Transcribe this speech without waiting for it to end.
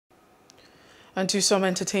And to some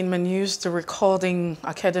entertainment news, the Recording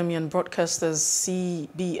Academy and Broadcasters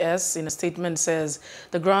C.B.S. in a statement says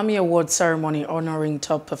the Grammy Awards ceremony honoring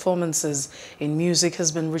top performances in music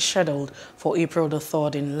has been rescheduled for April the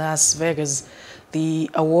 3rd in Las Vegas. The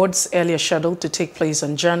awards, earlier scheduled to take place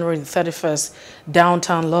on January the 31st,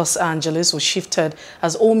 downtown Los Angeles, was shifted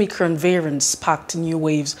as Omicron variants sparked new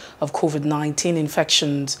waves of COVID-19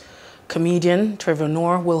 infections. Comedian Trevor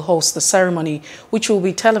Noah will host the ceremony, which will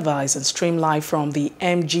be televised and streamed live from the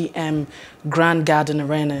MGM Grand Garden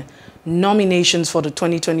Arena. Nominations for the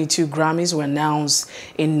 2022 Grammys were announced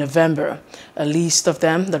in November. A list of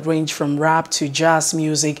them that range from rap to jazz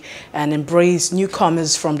music and embrace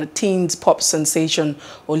newcomers from the teens pop sensation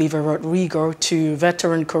Olivia Rodrigo to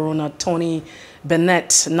veteran Corona Tony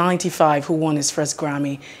Bennett, 95, who won his first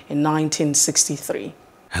Grammy in 1963.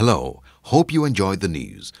 Hello, hope you enjoyed the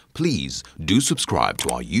news. Please do subscribe to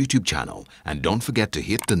our YouTube channel and don't forget to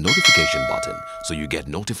hit the notification button so you get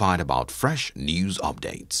notified about fresh news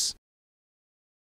updates.